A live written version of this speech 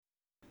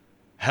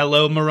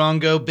Hello,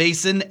 Morongo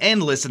Basin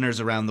and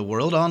listeners around the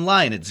world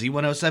online at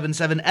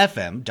Z107.7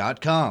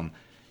 FM.com.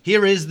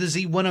 Here is the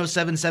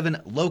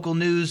Z107.7 local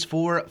news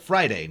for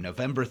Friday,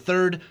 November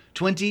 3rd,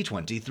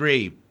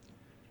 2023.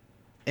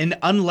 An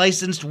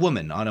unlicensed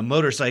woman on a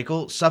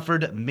motorcycle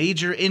suffered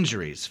major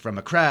injuries from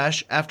a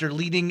crash after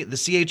leading the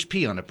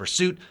CHP on a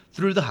pursuit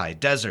through the high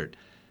desert.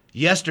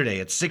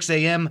 Yesterday at 6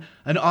 a.m.,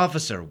 an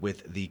officer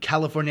with the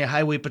California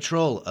Highway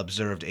Patrol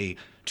observed a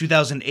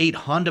 2008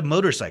 Honda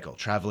motorcycle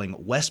traveling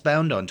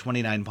westbound on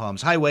 29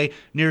 Palms Highway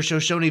near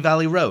Shoshone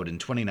Valley Road in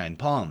 29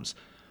 Palms.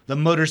 The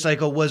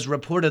motorcycle was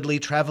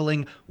reportedly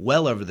traveling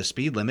well over the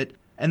speed limit,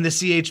 and the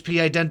CHP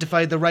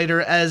identified the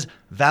rider as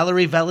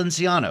Valerie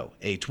Valenciano,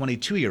 a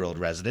 22-year-old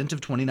resident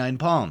of 29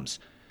 Palms.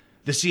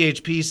 The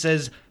CHP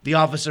says the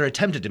officer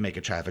attempted to make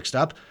a traffic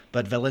stop,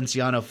 but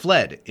Valenciano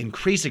fled,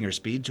 increasing her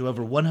speed to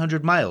over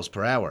 100 miles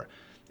per hour.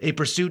 A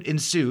pursuit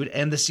ensued,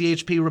 and the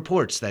CHP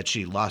reports that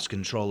she lost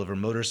control of her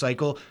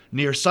motorcycle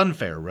near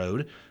Sunfair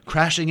Road,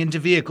 crashing into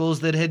vehicles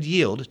that had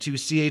yielded to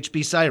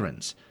CHP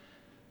sirens.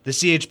 The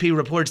CHP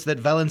reports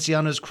that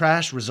Valenciano's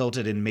crash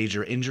resulted in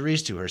major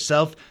injuries to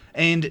herself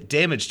and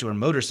damage to her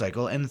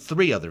motorcycle and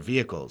 3 other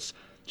vehicles.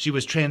 She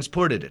was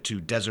transported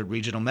to Desert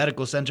Regional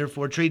Medical Center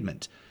for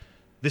treatment.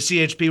 The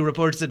CHP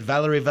reports that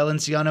Valerie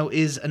Valenciano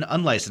is an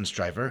unlicensed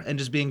driver and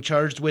is being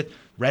charged with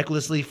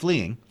recklessly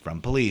fleeing from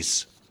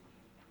police.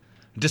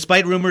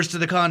 Despite rumors to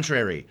the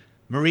contrary,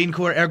 Marine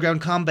Corps Air Ground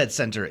Combat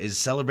Center is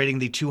celebrating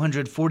the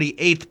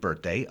 248th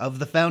birthday of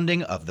the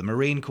founding of the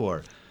Marine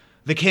Corps.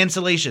 The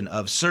cancellation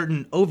of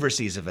certain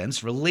overseas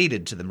events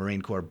related to the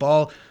Marine Corps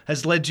Ball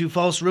has led to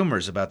false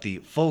rumors about the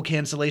full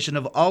cancellation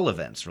of all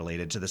events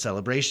related to the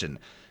celebration.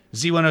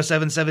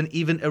 Z107.7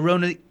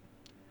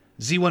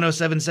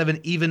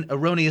 even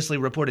erroneously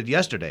reported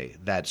yesterday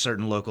that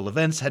certain local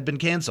events had been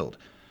canceled.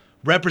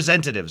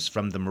 Representatives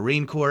from the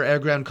Marine Corps Air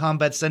Ground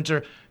Combat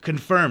Center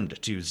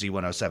confirmed to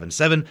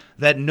Z107.7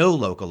 that no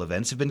local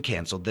events have been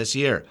canceled this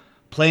year.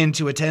 Plan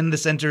to attend the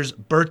center's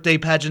birthday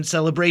pageant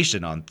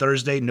celebration on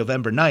Thursday,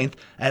 November 9th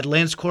at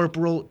Lance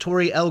Corporal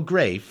Tori L.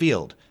 Gray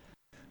Field.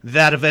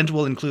 That event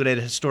will include a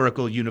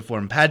historical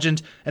uniform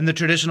pageant and the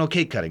traditional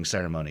cake-cutting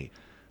ceremony.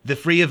 The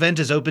free event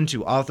is open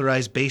to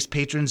authorized base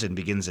patrons and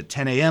begins at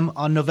 10 a.m.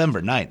 on November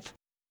 9th.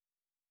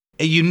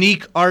 A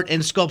unique art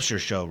and sculpture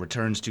show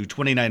returns to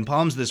 29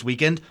 Palms this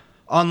weekend.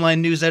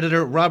 Online news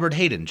editor Robert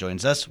Hayden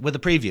joins us with a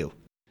preview.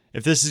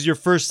 If this is your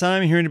first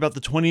time hearing about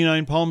the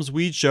 29 Palms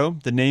Weed Show,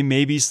 the name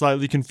may be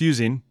slightly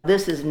confusing.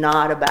 This is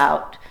not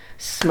about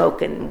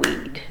smoking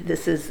weed.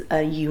 This is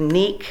a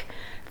unique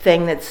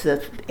thing that's the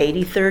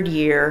 83rd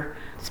year.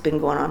 It's been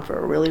going on for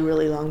a really,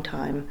 really long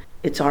time.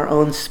 It's our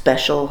own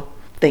special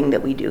thing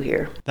that we do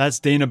here. That's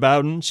Dana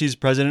Bowden. She's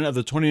president of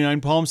the 29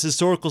 Palms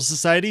Historical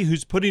Society,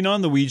 who's putting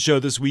on the Weed Show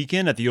this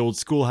weekend at the Old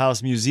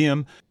Schoolhouse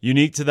Museum.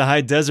 Unique to the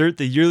high desert,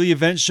 the yearly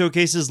event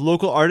showcases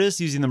local artists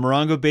using the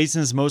Morongo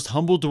Basin's most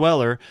humble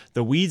dweller,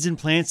 the weeds and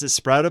plants that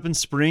sprout up in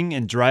spring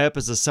and dry up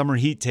as the summer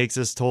heat takes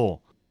its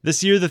toll.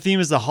 This year, the theme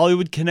is the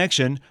Hollywood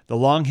Connection, the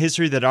long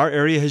history that our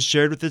area has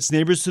shared with its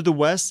neighbors to the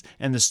west,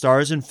 and the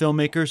stars and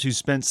filmmakers who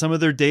spent some of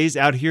their days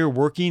out here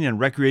working and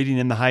recreating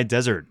in the high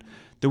desert.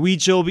 The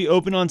Weed Show will be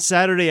open on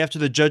Saturday after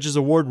the judges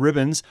award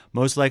ribbons,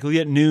 most likely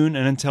at noon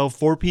and until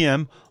 4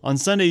 p.m. On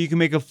Sunday, you can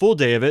make a full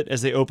day of it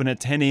as they open at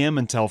 10 a.m.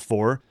 until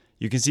 4.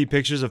 You can see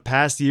pictures of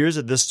past years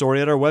at this story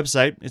at our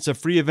website. It's a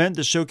free event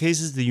that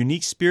showcases the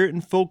unique spirit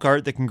and folk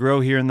art that can grow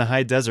here in the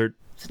high desert.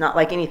 It's not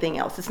like anything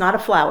else. It's not a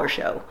flower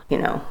show,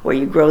 where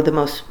you grow the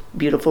most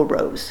beautiful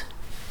rose.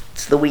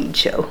 It's the Weed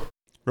Show.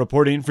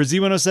 Reporting for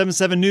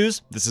Z107.7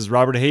 News, this is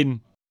Robert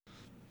Hayden.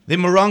 The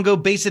Morongo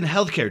Basin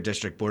Healthcare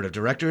District Board of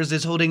Directors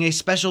is holding a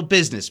special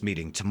business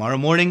meeting tomorrow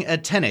morning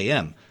at 10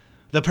 a.m.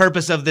 The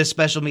purpose of this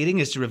special meeting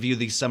is to review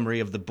the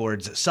summary of the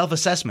board's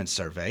self-assessment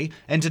survey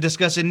and to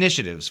discuss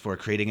initiatives for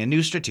creating a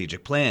new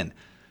strategic plan.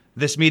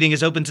 This meeting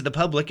is open to the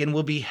public and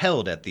will be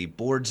held at the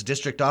board's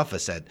district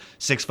office at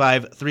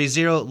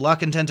 6530 La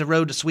Contenta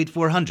Road, Suite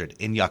 400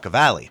 in Yucca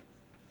Valley.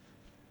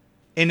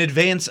 In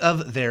advance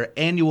of their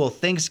annual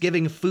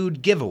Thanksgiving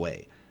food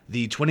giveaway,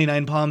 the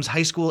 29 Palms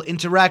High School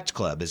Interact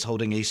Club is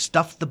holding a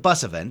Stuff the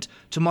Bus event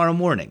tomorrow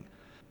morning.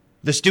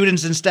 The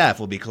students and staff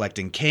will be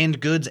collecting canned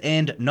goods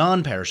and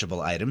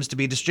non-perishable items to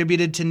be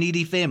distributed to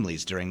needy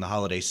families during the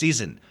holiday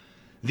season.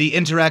 The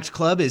Interact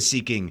Club is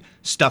seeking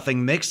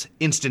stuffing mix,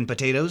 instant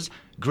potatoes,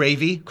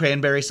 gravy,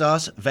 cranberry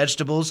sauce,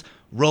 vegetables,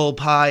 roll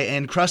pie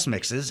and crust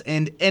mixes,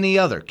 and any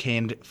other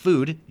canned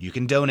food you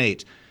can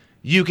donate.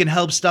 You can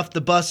help stuff the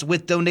bus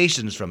with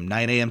donations from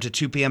 9 a.m. to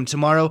 2 p.m.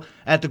 tomorrow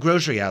at the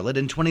grocery outlet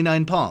in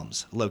 29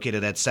 Palms,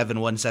 located at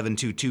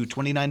 71722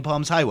 29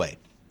 Palms Highway.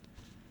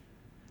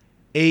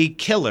 A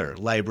killer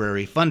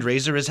library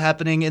fundraiser is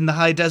happening in the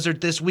high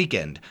desert this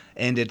weekend,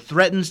 and it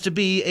threatens to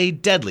be a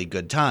deadly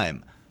good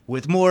time.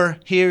 With more,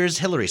 here's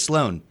Hillary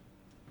Sloan.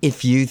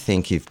 If you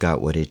think you've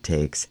got what it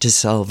takes to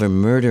solve a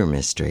murder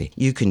mystery,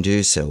 you can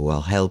do so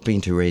while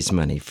helping to raise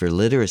money for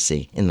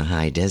literacy in the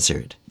high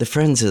desert. The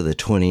Friends of the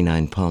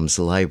 29 Palms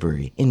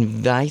Library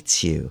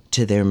invites you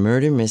to their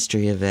murder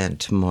mystery event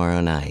tomorrow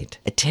night.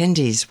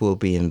 Attendees will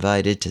be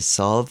invited to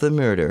solve the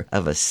murder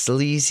of a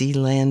sleazy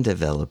land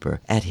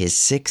developer at his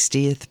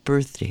 60th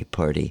birthday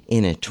party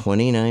in a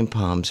 29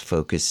 Palms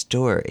focused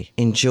story.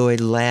 Enjoy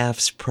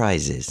laughs,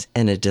 prizes,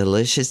 and a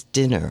delicious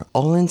dinner,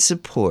 all in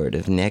support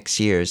of next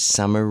year's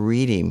summer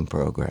reading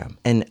program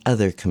and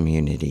other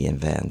community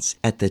events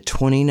at the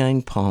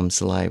 29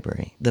 Palms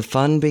Library. The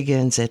fun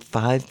begins at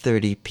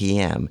 5:30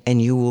 p.m.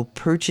 and you will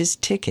purchase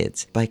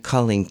tickets by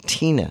calling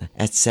Tina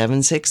at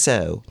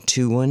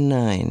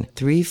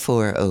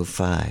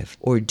 760-219-3405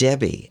 or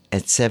Debbie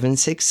at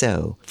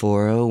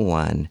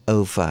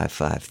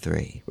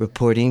 760-401-0553.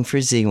 Reporting for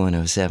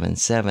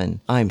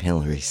Z107.7, I'm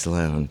Hillary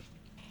Sloan.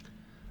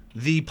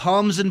 The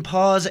Palms and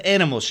Paws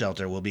Animal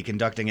Shelter will be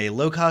conducting a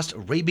low-cost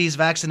rabies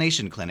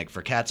vaccination clinic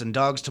for cats and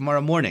dogs tomorrow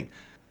morning.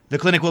 The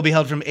clinic will be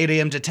held from 8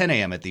 a.m. to 10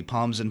 a.m. at the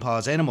Palms and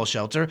Paws Animal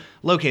Shelter,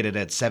 located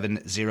at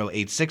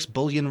 7086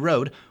 Bullion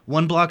Road,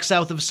 1 block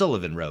south of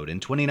Sullivan Road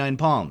in 29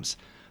 Palms.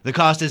 The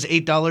cost is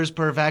 $8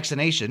 per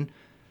vaccination.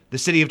 The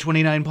City of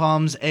 29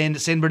 Palms and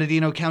San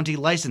Bernardino County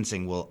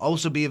licensing will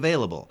also be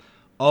available.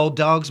 All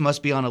dogs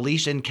must be on a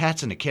leash and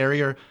cats in a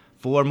carrier.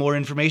 For more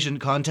information,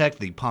 contact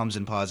the Palms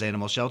and Paws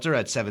Animal Shelter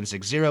at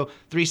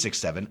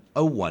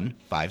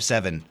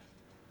 760-367-0157.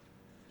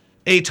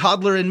 A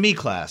Toddler and Me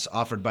class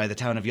offered by the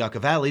town of Yucca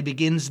Valley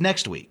begins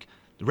next week.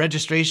 The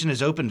registration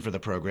is open for the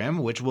program,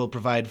 which will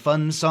provide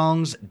fun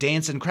songs,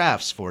 dance, and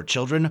crafts for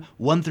children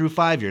 1 through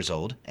 5 years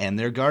old and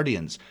their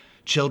guardians.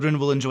 Children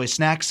will enjoy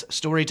snacks,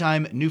 story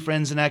time, new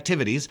friends, and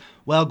activities,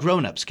 while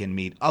grown-ups can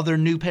meet other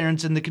new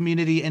parents in the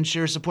community and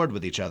share support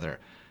with each other.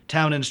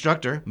 Town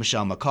instructor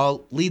Michelle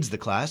McCall leads the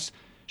class.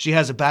 She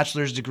has a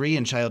bachelor's degree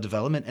in child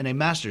development and a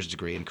master's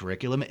degree in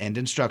curriculum and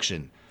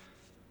instruction.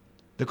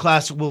 The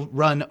class will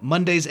run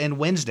Mondays and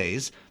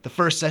Wednesdays. The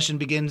first session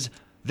begins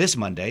this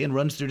Monday and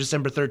runs through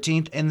December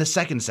 13th, and the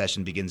second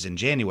session begins in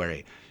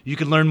January. You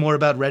can learn more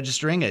about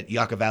registering at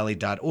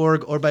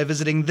yuccavalley.org or by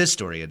visiting this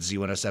story at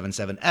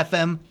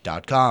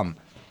Z107.7fm.com.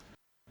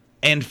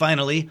 And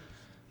finally,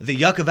 the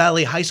Yucca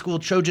Valley High School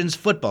Trojans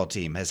football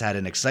team has had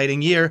an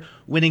exciting year,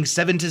 winning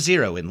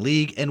 7-0 in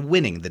league and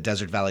winning the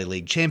Desert Valley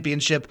League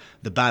Championship,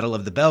 the Battle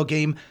of the Bell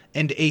game,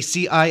 and a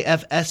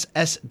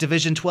CIFSS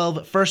Division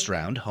 12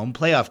 first-round home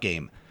playoff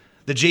game.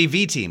 The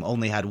JV team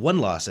only had 1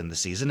 loss in the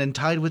season and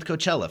tied with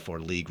Coachella for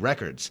league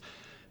records.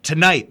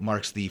 Tonight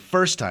marks the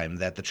first time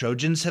that the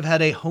Trojans have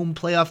had a home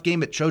playoff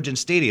game at Trojan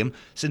Stadium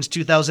since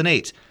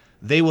 2008.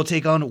 They will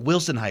take on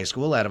Wilson High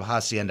School out of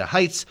Hacienda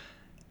Heights.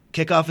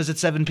 Kickoff is at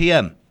 7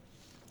 p.m.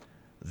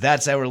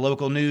 That's our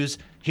local news.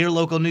 Hear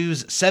local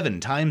news 7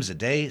 times a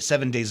day,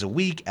 7 days a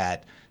week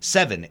at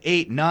 7,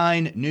 8,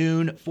 9,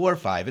 noon, 4,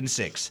 5, and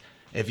 6.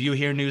 If you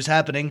hear news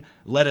happening,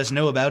 let us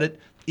know about it.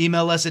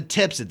 Email us at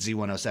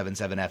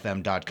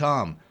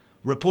tips@z1077fm.com.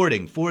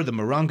 Reporting for the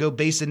Morongo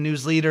Basin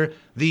News Leader,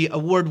 the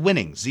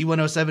award-winning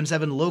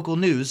Z1077 Local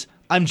News,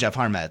 I'm Jeff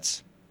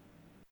Harmetz.